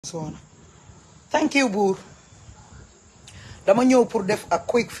Thank you, Bour. dama ñëw pour def a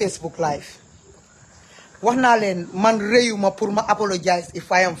quick Facebook live. wax naa leen man réyuma pour ma apologize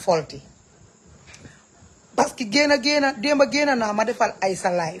if I am faulty. parce que démba génn naa ma defal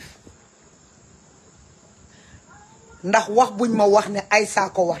Aïssa live. ndax wax buñ ma wax ne Aïssa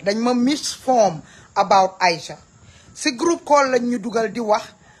ko wax dañ ma misform about Aïssa. si groupe call lañ ñu dugal di wax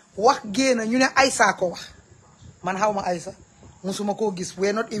génn ñu ne Aïssa ko wax. man xaw ma Aïssa musuma koo gis we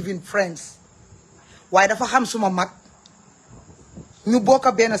are not even friends. waaye dafa xam suma mag ñu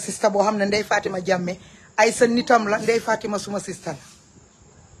bokk benn sista boo xam ne Ndey Fatima Jammeh Aïssa nitam la Ndey Fatima suma sista la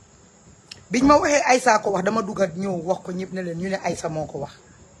biñ ma waxee Aïssa ko wax dama dugal ñëw wax ko ñëpp ne leen ñu ne Aïssa moo ko wax.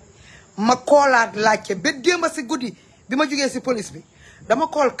 ma koolaat laajte ba démba si guddi bi ma jógee si police bi dama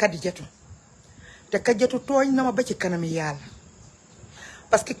kool Khadijatu te Khadijatu tooñ na ma ba ci kanami yàlla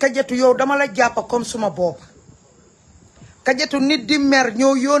parce que Khadijatu yow dama la jàppa comme suma bopp. Khadijatu nit di mer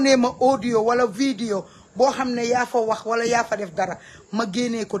ñoo yónnee ma audio wala vidéo boo xam ne yaa fa wax wala yaa fa def dara ma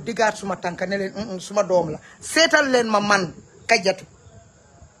génnee ko diggaat suma tànka ne leen suma doom la seetal leen ma man Khadijatu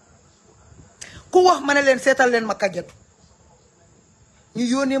ku wax ma ne leen seetal leen ma Khadijatu ñu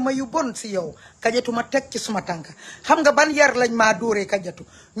yónnee ma yu bon si yow Khadijatu ma teg ci suma tànka xam nga ban yar lañ maa dóoree Khadijatu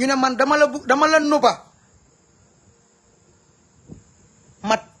ñu ne man dama la nuba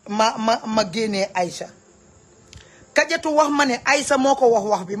ma génnee Aïssa Khadijatu wax ma ne Aïssa moo ko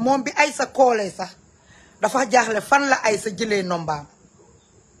wax bi moom bi Aïssa koolee sax dafa jaaxle fan la Aïssa jëlee nombaam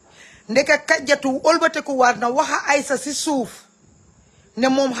ndeke Khadijatu ëlbateku waat na waxa Aïssa si suuf ne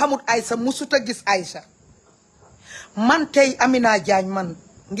moom xamut Aïssa musut a gis Aïssa man tey Aminah Diagne man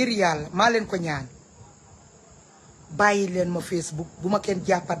ngir yàlla maa leen ko ñaan bàyyi leen ma Facebook bu ma kenn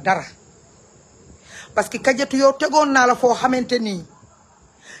jàppa dara parce que Khadijatu yow tegoon naa la foo xamante nii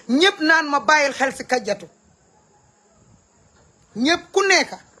ñépp naan ma bàyyil xel si Khadijatu ñépp ku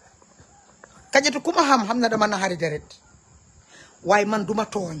nekk Khadijatu ku ma xam na dama naxari deret waaye man duma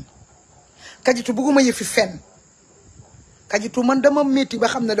tooñ Khadijatu bugguma yëfi fen Khadijatu man dama métti ba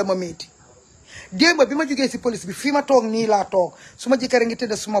xam ne dama métti démba bi ma jógee si police bi fii ma toog nii laa toog su ma jëkkër a ngi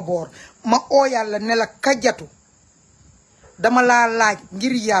tëdd suma boor ma oo yàlla ne la Khadijatu dama laa laaj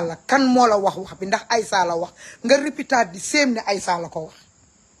ngir yàlla kan moo la wax bi ndax Aïssa la wax nga répétaat di séem ne Aïssa la ko wax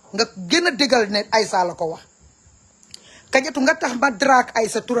nga gën a dëggal ne Aïssa la ko wax Khadijatu nga tax ma draag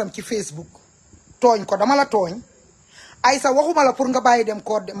Aïssa turam ci Facebook tooñ ko dama la tooñ Aïssa waxuma la pour nga bàyyi dem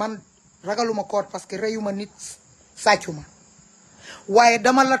koot de man ragaluma koot parce que reyuma nit sàccuma waaye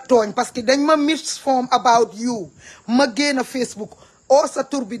dama la tooñ parce que dañ ma misform about you ma génn Facebook oo sa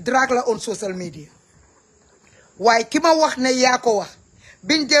tur bi draag la on social media waaye ki ma wax ne yaa ko wax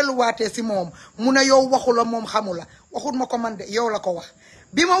biñ delluwaatee si moom mu ne yow waxu la moom xamu la waxut ma ko man de yow la ko wax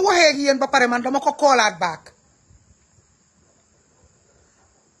bi ma waxee ak yéen ba pare man dama ko koolaat baak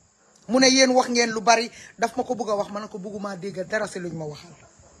mu ne yéen wax ngeen lu bari daf ma ko bëgg a wax ma ne ko bëgguma dégg dara si luñ ma waxal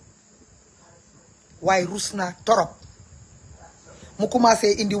waaye rus naa torop mu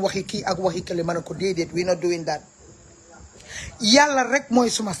commencé indi waxi kii ak waxi kële ma ne ko déedéet we not doing that yàlla rek mooy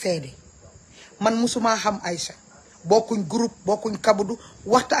suma seede man musuma xam Aïssa bokkuñ groupe bokkuñ kabudu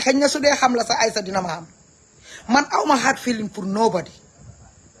waxta xëy na su dee xam la sa Aïssa dina ma xam man awma hard feeling pour nobody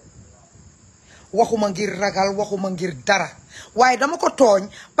waxuma ngir ragal waxuma ngir dara waaye dama ko tooñ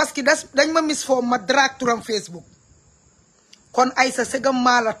parce que dañ ma misform ma draag turam Facebook kon Aïssa segam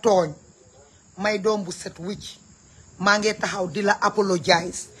maa la tooñ may doom bu set wicc maa ngi taxaw di la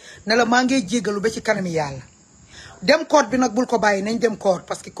apologize ne la maa ngi jéggalu ba ci kanami yàlla dem koot bi nag bul ko bàyyi nañ dem koot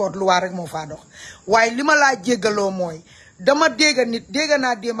parce que koot lu waa rek moo faa dox waaye li ma laa jéggaloo mooy dama dégga nit dégga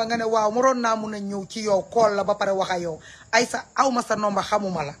naa démba nga ne waaw moroon naa mun a ñëw ci yow kool la ba pare wax a yow Aïssa awma sa nomba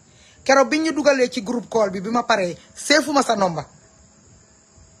xamuma la keroog bi ñu dugalee ci groupe call bi ma paree seefuma sa nomba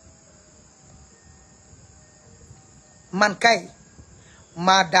man kay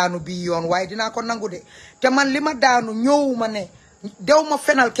maa daanu bi yoon waaye dinaa ko nangu de te man li ma daanu ñëwuma ne dew ma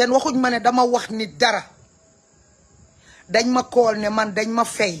fenal kenn waxuñ ma ne dama wax nit dara dañ ma kool ne man dañ ma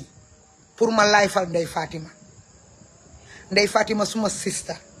fay pour ma layfal Ndey Fatima suma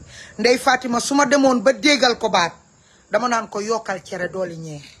sista Ndey Fatima su ma demoon ba déggal ko baat dama naan ko yokkal cere dooli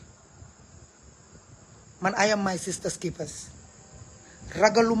ñeex man I am my sister's keepers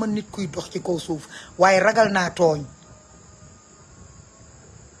ragaluma nit kuy dox ci kaw suuf waaye ragal naa tooñ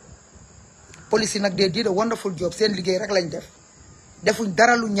police yi nag they did a wonderful job seen liggéey rek lañ def defuñ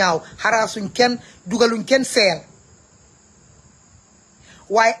dara lu ñaaw xaraasuñ kenn dugaluñ kenn seel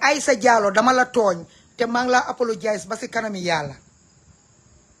waaye Aïssa Jalloh dama la tooñ te maa ngi laa apologize ba si kanami yàlla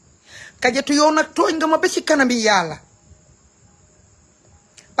Khadijatu yow nag tooñ nga ma ba si kanami yàlla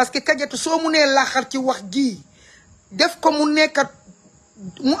parce que Khadijatu soo mu nee laaxar ci wax ji def ko mu nekkat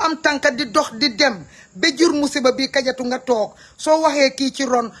mu am tànka di dox di dem ba jur musiba bi Kajatu nga toog soo waxee kii ci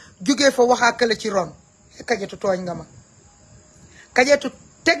ron jugee fa waxaa kële ci ron Kajatu tooñ nga ma Kajatu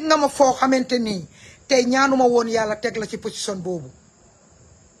teg nga ma foo xamante nii tey ñaanuma woon yàlla teg la ci position boobu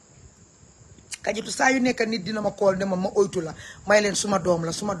Kajatu saa yu nekk nit dina ma kool ne ma oytu la may leen suma doom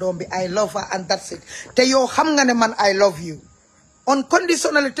la suma doom bi I love her and that's it te yow xam nga ne man I love you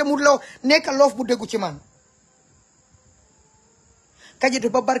unconditionally te mu loo nekk love bu déggu ci man Kajatu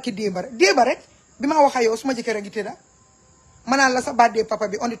ba barki démba rek bi ma wax ak yow suma jëkkër a ngi tëdda manaan la sa birthday papa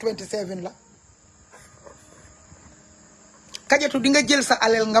bi on the 27 la Kajatu di nga jël sa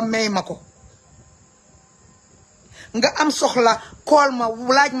alal nga may ma ko nga am soxla call ma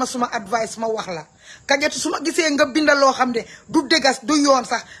laaj ma suma advice ma wax la Kajatu su ma gisee nga binda loo xam ne du dégas du yoon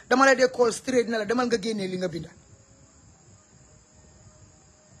sax dama la dee call straight na la demal nga génnee li nga binda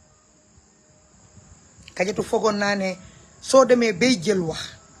Kajatu foogoon naa ne soo demee bay jël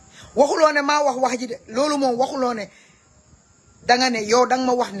waxuloo ne maa wax ji de loolu moom waxuloo ne danga ne yow danga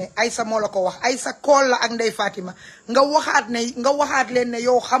ma wax ne Aysa moo la ko wax Aysa call la ak Ndey Fatima nga waxaat leen ne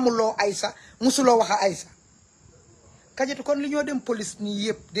yow xamuloo Aysa musuloo waxa Aysa Kajatu kon li ñoo dem police nii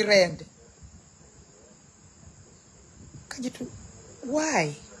yëpp di reyante Kajatu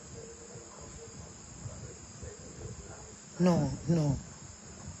why non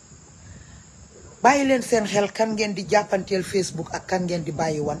bàyyi leen seen xel kan ngeen di jàppanteel Facebook ak kan ngeen di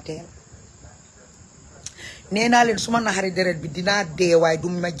bàyyi wanteel nee naa leen suma naxari deret bi dinaa dee waaye du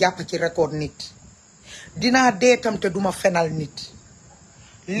ma jàpp ci record nit dinaa dee tam te duma fenal nit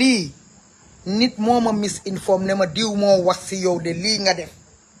lii nit moo ma misinforme ne ma diw moo wax si yow de lii nga def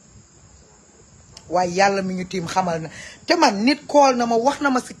waaye yàlla mi ñu tiim xamal na te man nit kool na ma wax na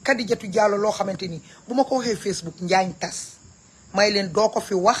ma si Khadijatu Jalloh loo xamante ni bu ma ko waxee Facebook njaañ tas may leen doo ko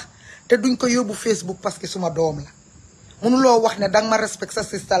fi wax te duñ ko yóbbu Facebook parce que suma doom la mënuloo wax ne danga ma respect sa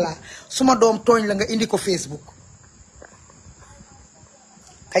sista la suma doom tooñ la nga indi ko Facebook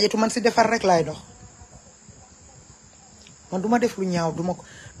Kajatu man si defar rek laay dox man duma def lu ñaaw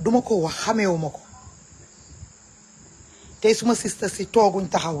duma ko wax xamewuma ko tey suma sista si tooguñ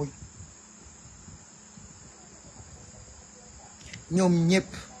taxawuñ ñoom ñépp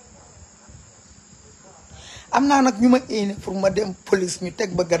am naa nag ñu ma éene pour ma dem police ñu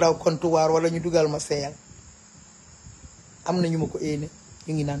teg ba gannaaw comptoir wala ñu dugal ma seyal am na ñu ma ko éene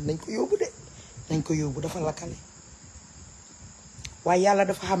ñu ngi naan nañ ko yóbbu de nañ ko yóbbu dafa lakkale waaye yàlla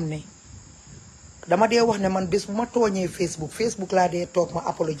dafa xam ne dama dee wax ne man bés bu ma tooñee Facebook laa dee toog ma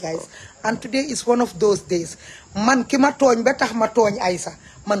apologize and today is one of those days man ki ma tooñ ba tax ma tooñ Aysa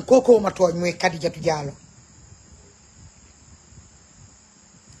man kookoo ma tooñ muy Khadijatu Jalloh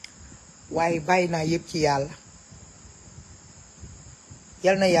waaye bàyyi naa yëpp ci yàlla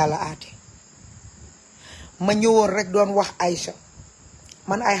yal na yàlla aate ma ñëwoon rek doon wax Aïcha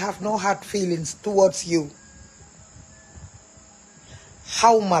man I have no hard feelings towards you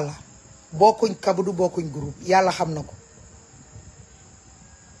xawma la bokkuñ kabudu bokkuñ groupe yàlla xam na ko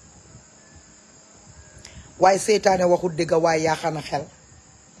waaye seytaane waxul dëgg waaye yaa xana xel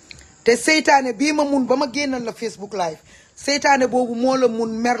te seytaane bii ma mun ba ma génnal la Facebook live seytaane boobu moo la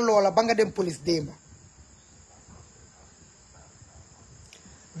mun mer loola ba nga dem police démba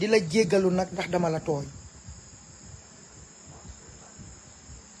di la jéggalu nag ndax dama la tooñ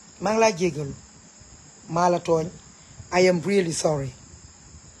maa ngi laa jéggalu maa la tooñ I am really sorry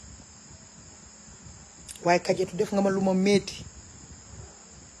waaye Kajatu def nga ma lu ma metti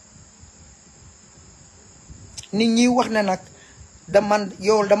nit ñi wax ne nag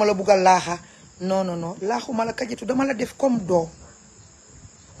yow dama la buggal laaxa non laaxuma la Kajatu dama la def comme doom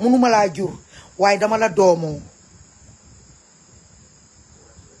munuma laa jur waaye dama la doomoo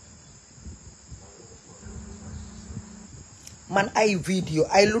man ay vidéo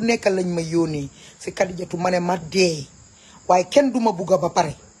ay lu nekk lañ ma yónnee si Khadijatu ma ne ma dee waaye kenn duma bugga ba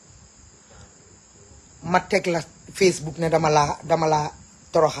pare ma teg la Facebook ne dama laa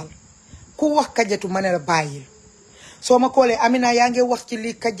toroxal ku wax Khadijatu ma ne la bàyyil soo ma koolee Aminah yaa ngi wax ci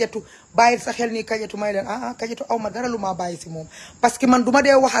lii Khadijatu bàyyil sa xel nii Khadijatu may leen Khadijatu aw ma dara lu ma bàyyi si moom parce que man duma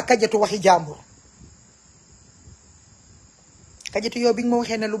dee wax ak Khadijatu waxi jàmbur Khadijatu yow bi nga ma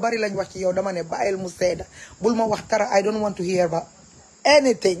waxee ne lu bari lañ wax ci yow dama ne bàyyil mu seeda bul ma wax dara I don't want to hear about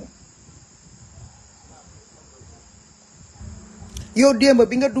anything yow démb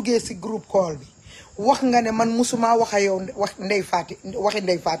bi nga duggee si groupe call bi wax nga ne man musuma wax ak yow waxi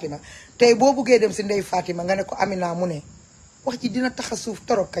Ndey Fatima tey boo buggee dem si Ndey Fatima nga ne ko Aminah mu ne wax ji dina tax a suuf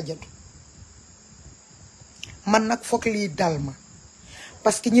torop Khadijatu man nag foog lii dal ma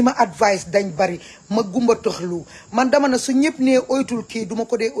parce que ñi ma advice dañ bari ma gumba toxlu man dama ne su ñëpp nee oytul kii duma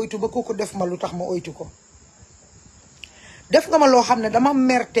ko dee oytu ba kooku def ma lu tax ma oytu ko def nga ma loo xam ne dama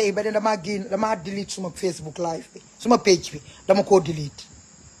mer tey ba ne dama delete suma Facebook live bi suma page bi dama koo delete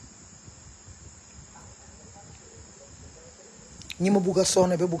ñi ma bugg a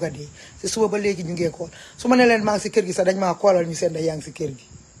sonn ba bugg a dee si suba ba léegi ñu ngee kool su ma ne leen maa ngi si kër gi sax dañ maa koolal ñu seen da yaa ngi si kër gi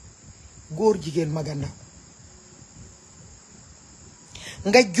góor jigéen maganda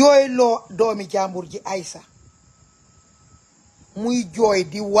nga jooyloo doomi jàmbur ji Aïssa muy jooy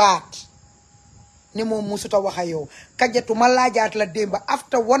di waat ne moom musuta wax a yow Kajatu ma laajaat la démba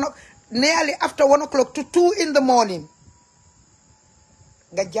nearly after 1 o'clock to 2 in the morning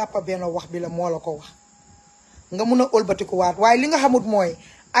nga jàppa benn wax bi la moo la ko wax nga mun a ëlbatiku waat waaye li nga xamut mooy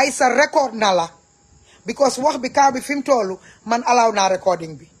Aïssa record na la because wax bi kaa bi fi mu toll man allow naa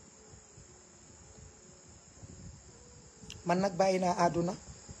recording bi man nag bàyyi naa àdduna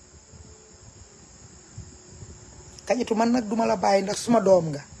Kajatu man nag duma la bàyyi ndax suma doom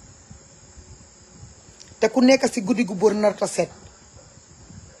nga te ku nekk si guddi gu bër narta set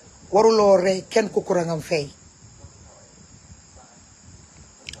waruloo rey kenn ku kurangam fay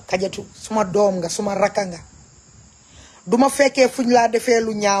Kajatu suma doom nga suma rakka nga duma fekkee fuñ laa defee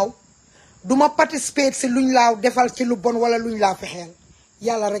lu ñaaw duma participer si luñ laa defal ci lu bon wala luñ laa fexeel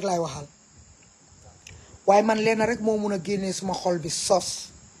yàlla rek laay waxal waaye man leena rek moo mun a génnee suma xol bi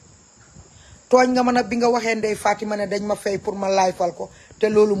sos tooñ nga ma nag bi nga waxee Ndey Fatima ne dañ ma fay pour ma laayfal ko te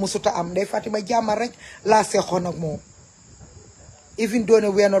loolu musuta am Ndey Fatima jàmmal rek laa seexoon ak moom even though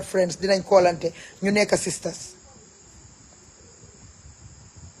we are not friends dinañ koolante ñu nekk sisters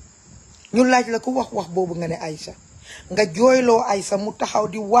ñu laaj la ku wax boobu nga ne Aïssa nga jooyloo Aïssa mu taxaw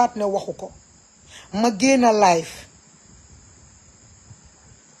di waat ne waxu ko ma génn live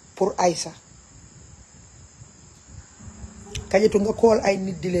pour Aïssa Kajatu nga kool ay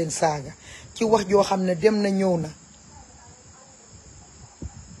nit di leen saaga ci wax joo xam ne dem na ñëw na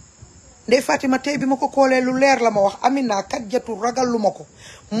Ndey Fatima tey bi ma ko koolee lu leer la ma wax Aminah Kajatu ragal lu ma ko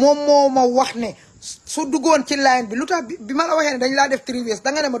moom moo ma wax ne su duggoon ci line bi lu tax bi ma la waxee ne dañ laa def 3 ways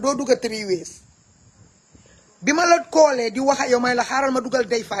danga ne ma doo dugga 3 ways bi ma la koolee di wax ak yow may la xaaral ma dugal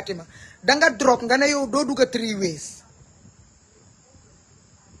Ndey Fatima danga drop nga ne yow doo dugga 3 ways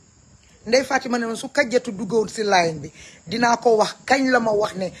Ndey Fatima ne su Kajatu duggoon si line bi dinaa ko wax kañ la ma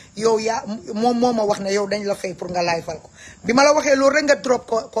wax ne yow yaa moom moo ma wax ne yow dañ la fay pour nga laay fal ko bi ma la waxee loolu rek nga drop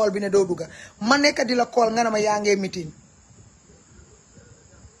call bi ne doo dugga ma nekk di la call nga ne ma yaa ngee meeting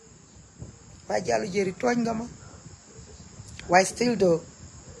waaye jàllu jëri tooñ nga ma waaye still though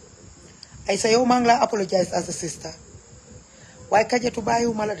Aïssa yow maa ngi laa apologize as a sister waaye Kajatu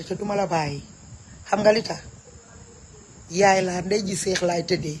bàyyiwuma la de te duma la bàyyi xam nga li tax yaay laa ndey ji seex laay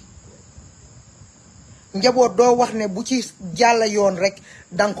tëddee njaboot doo wax ne bu ci jàlla yoon rek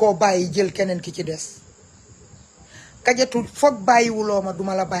danga koo bàyyi jël keneen ki ci des Kajatu foog bàyyiwuloo ma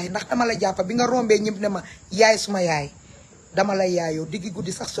duma la bàyyi ndax dama la jàppa bi nga rombee ñëpp ne ma yaay suma yaay dama la yaayoo diggi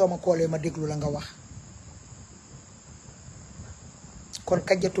guddi sax soo ma koolee ma déglu la nga wax kon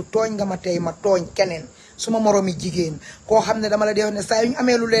Kajatu tooñ nga ma tey ma tooñ keneen suma moroomi jigéen koo xam ne dama la dee wax ne saa yu ñu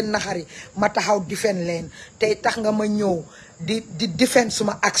amee lu leen naxari ma taxaw defend leen tey tax nga ma ñëw di defend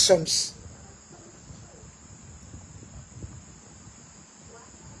suma actions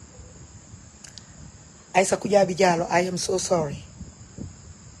Aïssa Khadija Jalloh, I am so sorry.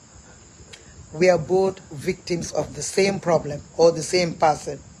 We are both victims of the same problem or the same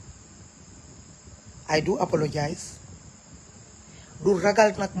person. I do apologize. Du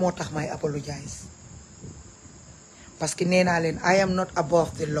ragal nak motax may apologize. Parce que nee naa leen I am not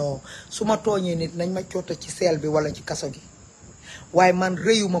above the law. Su ma tooñee nit nañ ma coota ci seel bi wala ci kaso gi. Waaye man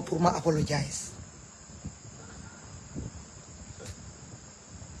rëyuma pour ma apologize.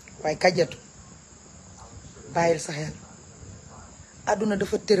 Waaye Kajatu bàyyil sa xel àdduna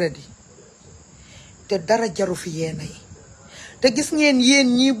dafa tëradi te dara jaru fi yeena yi te gis ngeen yéen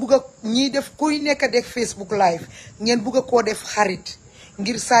ñii def kuy nekk def Facebook live ngeen bugg a koo def xarit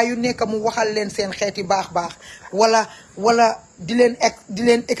ngir saa yu nekk mu waxal leen seen xeeti baax wala di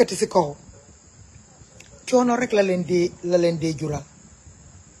leen ekkati si kaw coono rek la leen dee jural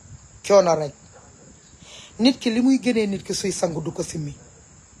coono rek nit ki li muy gënee nit ki suy sangu du ko simmi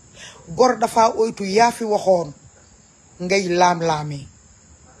gor dafa oytu yaa fi waxoon ngay laam-laamee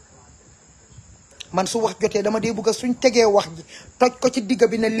man su wax jotee dama dee bëgg suñ tegee wax ji toj ko ci digg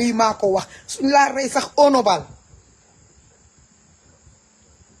bi ne lii maa ko wax suñ laa rey sax onobal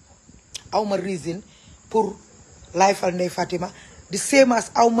awma reason pour laayfal Ndey Fatima di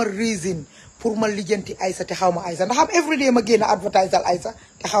sémas awma reason pour ma lijjanti Aïssa te xaw ma Aïssa ndax am everyday ma génn advertise al Aïssa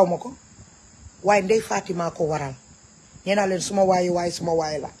te xaw ma ko waaye Ndey Fatima ko waral nee naa leen suma waaye suma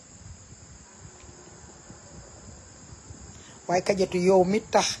waay la waaye Kajatu yow mi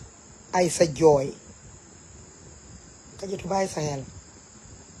tax Aïssa jooy Kajatu bàyyi sa xel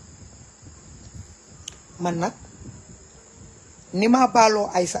man nag ni ma baaloo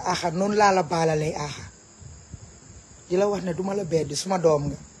ay sa axa noonu laa la baalalee axa di la wax ne duma la beddi suma doom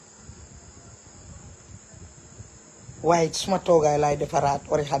nga waaye suma toogaay laay defaraat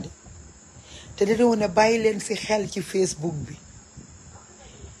ori xadi te dina wax ne bàyyi leen si xel ci Facebook bi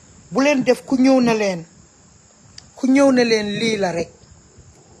bu leen def ku ñëw na leen lii la rek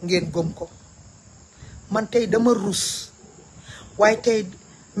ngeen gëm ko man tey dama rus waaye tey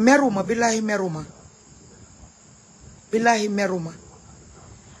meruma billaahi meruma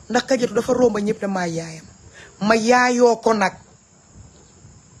ndax Kajatu dafa romba ñëpp ne maa yaayam ma yaayoo ko nag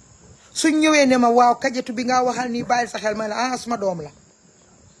suñ ñëwee ne ma waaw Kajatu bi nga waxal nii bàyyi sa xel ma la suma doom la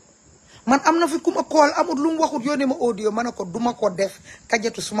man am na fi ku ma kool amul lu mu waxut yónnee ma audio ma ne ko duma ko def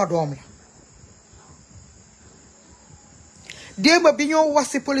Kajatu suma doom la démba bi ñoo wax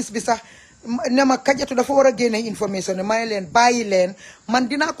si police bi sax ne ma Kajatu dafa war a génne information ne may leen bàyyi leen man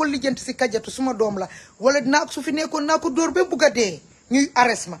dinaa ko lijjanti si Kajatu suma doom la wala dinaa su fi nekkoon naa ko dóor ba bugg a dee ñuy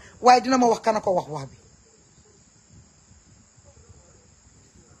arrest ma waaye dina ma wax kana ko wax bi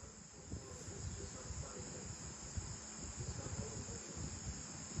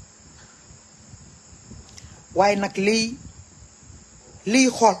waaye nag lii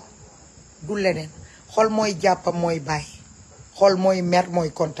xol du leneen xol mooy jàppam mooy bàyyi xol mooy mer mooy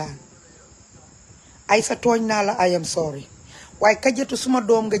kontaan ay sa tooñ naa la I am sorry waaye Kajatu suma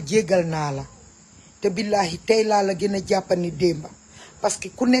doom nga jéggal naa la te billaahi tey laa la gën a jàppa ni démba parce que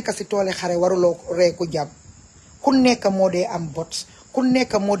ku nekk si toole xare waruloo ree ku jàmm ku nekk moo dee am bot ku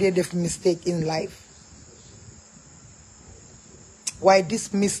nekk moo dee def mistake in life waaye this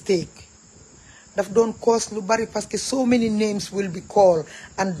mistake daf doon cause lu bari parce que so many names will be called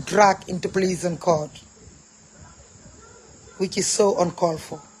and dragged into prison court which is so uncalled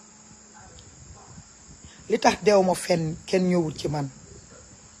for li tax dew ma fenn kenn ñëwul ci man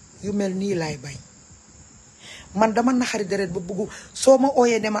yu mel nii laay bañ man dama naxari deret ba bëggu soo ma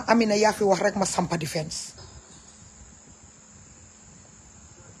ooyee ne ma Amina yaa fi wax rek ma sampa defense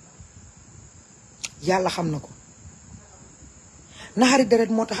yàlla xam na ko naxari deret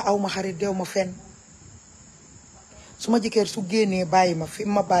moo tax aw ma xarit dew ma fenn su ma jëkkër su génnee bàyyi ma fi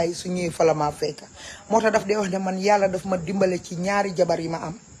ma bàyyi su ñëwee fa la maa fekka moo tax daf dee wax ne man yàlla daf ma dimbale ci ñaari jabar yi ma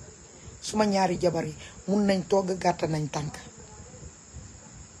am suma ñaari jabar yi mun nañ togg gàtta nañ tànk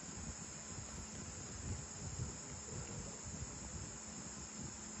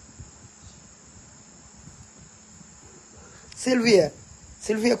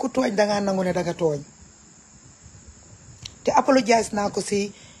Sylvia ku tooñ dangaa nangu ne danga tooñ te apologize naa ko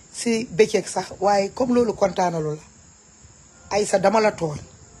si bëccëg sax waaye comme loolu kontaanalu la Aïssa dama la tooñ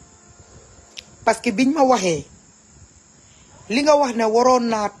parce que biñ ma waxee li nga wax ne waroon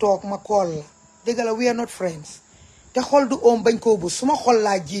naa toog ma kool la dëgg la we are not friends te xol du oom bañ koo bu suma xol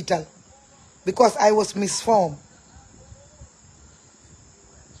laa jiital because I was misformed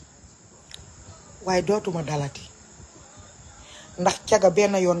waaye dootuma dalati ndax caga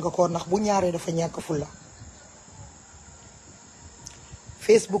benn yoon nga ko ndax bu ñaaree dafa ñàkk fulla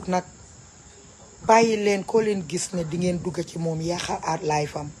Facebook nag bàyyi leen koo leen gis ne di ngeen dugg ci moom yaaxa at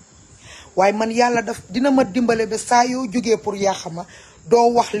life am waaye man yàlla dina ma dimbale ba saa yoo jógee pour yaaxa ma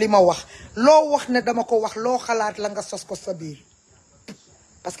doo wax li ma wax loo wax ne dama ko wax loo xalaat la nga sos ko sa biir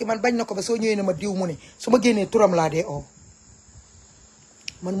parce que man bañ na ko ba soo ñëwee ne ma diw mu ne su ma génnee turam laa dee oo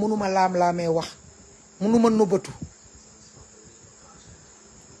man mënuma laam-laamee wax mënuma nëbbatu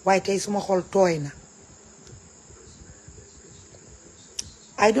waaye tey suma xol tooy na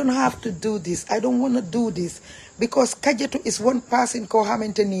I don't have to do this. I don't want to do this. Because Kajatu is one person koo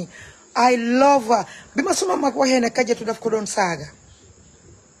xamante ni I love her. Bi ma suma mag waxee ne Kajatu daf ko doon saaga.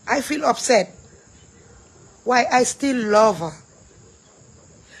 I feel upset. Why I still love her.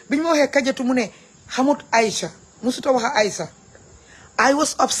 Bi ñu ma waxee Kajatu mu ne xamut Aïcha musuta waxa Aïcha. I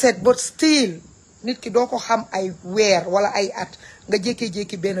was upset but still nit ki doo ko xam ay weer wala ay at nga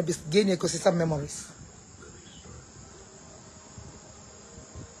jékki-jékki benn bis génnee ko ci sa memories.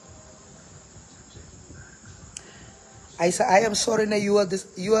 Aïssa, I am sorry that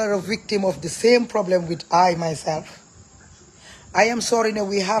you are a victim of the same problem with I myself. I am sorry that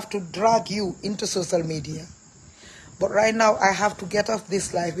we have to drag you into social media. But right now I have to get off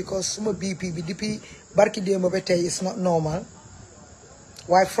this life because suma BP barki démb ba tey is not normal.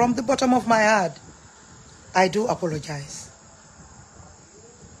 Why from the bottom of my heart I do apologize.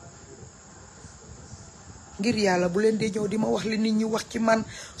 Ngir yàlla bu leen dee ñëw di ma wax li nit ñi wax ci man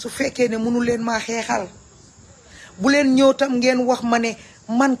su fekkee ne mënu leen maa xeexal. Bu leen ñëw tam ngeen wax ma ne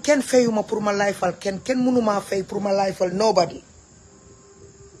man kenn fayuma pour ma lifal kenn mënuma fay pour ma lifal nobody.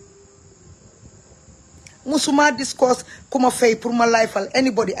 musuma discuss ku ma fay pour ma lifal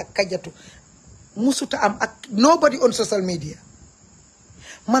anybody ak Kajatu musuta am ak nobody on social media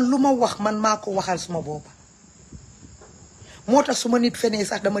man lu ma wax man maa ko waxal suma boppa moo tax su ma nit fenee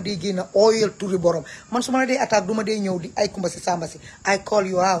sax dama dee génn oyal turi borom man su ma la dee attaque du ma dee ñëw di ay kumba si sàmba si I call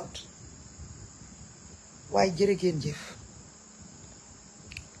you out waaye jërë ngeen jëf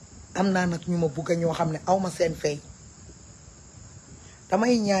am naa nag ñu ma bugga ñoo xam ne awma seen fay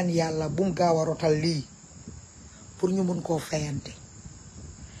damay ñaan yàlla bum gaaw a rotal lii pour ñu mun koo fayante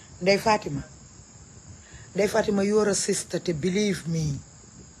Ndey Fatima you're a sister te believe me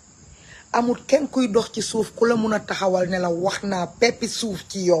amut kenn kuy dox ci suuf ku la mun a taxawal ne la wax naa peppi suuf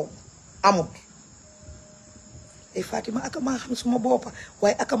ci yow amut Ndey Fatima aka maa xam suma boppa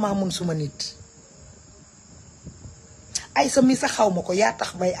waaye aka maa mun suma nit ay sa mi sa xaw ma ko yaa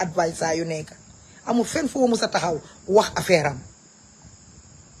tax may advice saa yu nekk amul fenn foo mu sa taxaw wax affaire am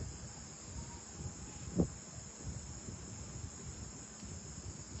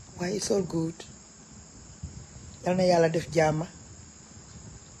waaye it's all good yal na yàlla def jàmm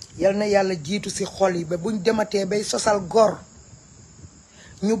yal na yàlla jiitu si xol yi ba buñ dematee bay sosal gor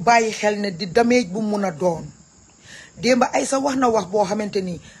ñu bàyyi xel ne di damage bu mun a doon démba Aysa wax na wax boo xamante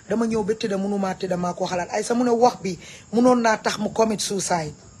ni dama ñëw ba tëdda mënumaa tëdda maa ko xalaat Aysa mu ne wax bi mënoon naa tax mu commit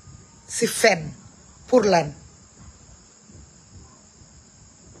suicide si fen pour lan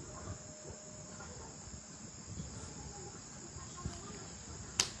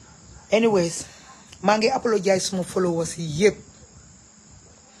anyways maa ngi apologize suma followers yi yëpp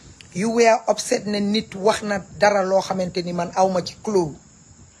you were upset ne nit wax na dara loo xamante ni man awma ci clue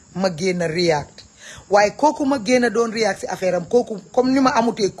ma génn react waaye kooku ma génn doon react si affaire am kooku comme ni ma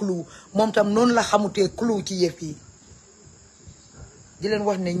amutee clue moom tam noonu la xamutee clue ci yëf yi di leen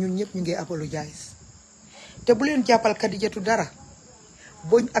wax ne ñun ñëpp ñu ngi apologize te bu leen jàppal Khadijatu dara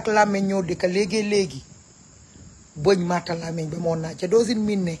boñ ak làmmeñ ñoo dëkka léegi boñ maata làmmeñ ba moo naa ca doosin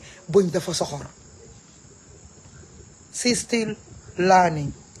miin ne boñ dafa soxor she still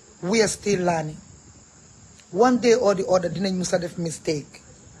learning we are still learning one day or the other dinañ musa def mistake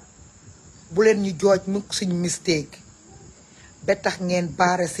bu leen ñu jooj mukk suñ mistake ba tax ngeen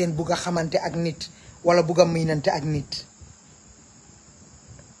baare seen bugg a xamante ak nit wala bugg a miinante ak nit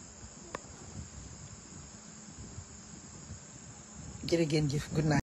jërë ngeen jëf good night